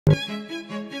Now,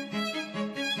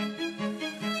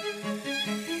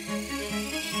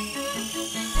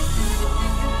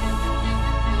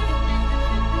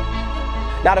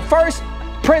 the first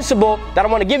principle that I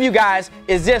want to give you guys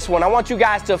is this one. I want you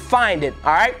guys to find it,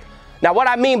 all right? Now, what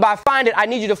I mean by find it, I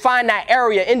need you to find that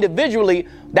area individually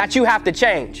that you have to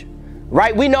change,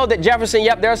 right? We know that Jefferson,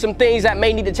 yep, there are some things that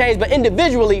may need to change, but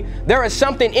individually, there is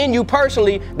something in you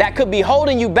personally that could be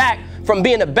holding you back from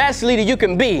being the best leader you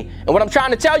can be. And what I'm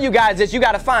trying to tell you guys is you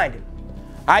got to find it,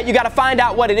 all right? You got to find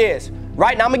out what it is,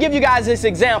 right? Now, I'm going to give you guys this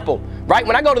example. Right,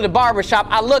 when I go to the barber shop,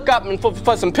 I look up and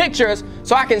for some pictures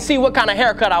so I can see what kind of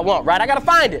haircut I want, right? I got to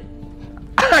find it.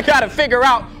 I got to figure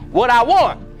out what I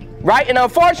want, right? And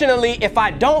unfortunately, if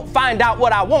I don't find out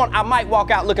what I want, I might walk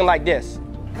out looking like this.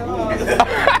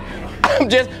 I'm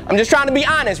just trying to be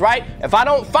honest, right? If I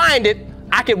don't find it,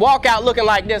 I could walk out looking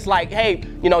like this, like, hey,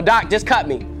 you know, doc, just cut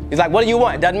me. He's like, what do you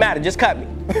want? It doesn't matter, just cut me.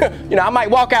 You know, I might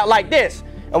walk out like this.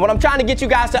 And what I'm trying to get you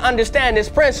guys to understand this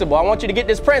principle, I want you to get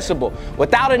this principle.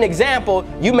 Without an example,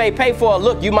 you may pay for a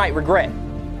look you might regret.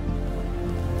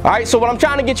 All right, so what I'm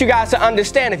trying to get you guys to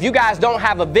understand, if you guys don't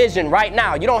have a vision right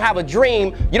now, you don't have a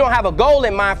dream, you don't have a goal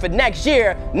in mind for next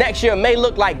year may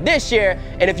look like this year.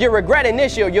 And if you're regretting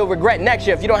this year, you'll regret next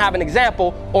year if you don't have an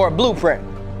example or a blueprint.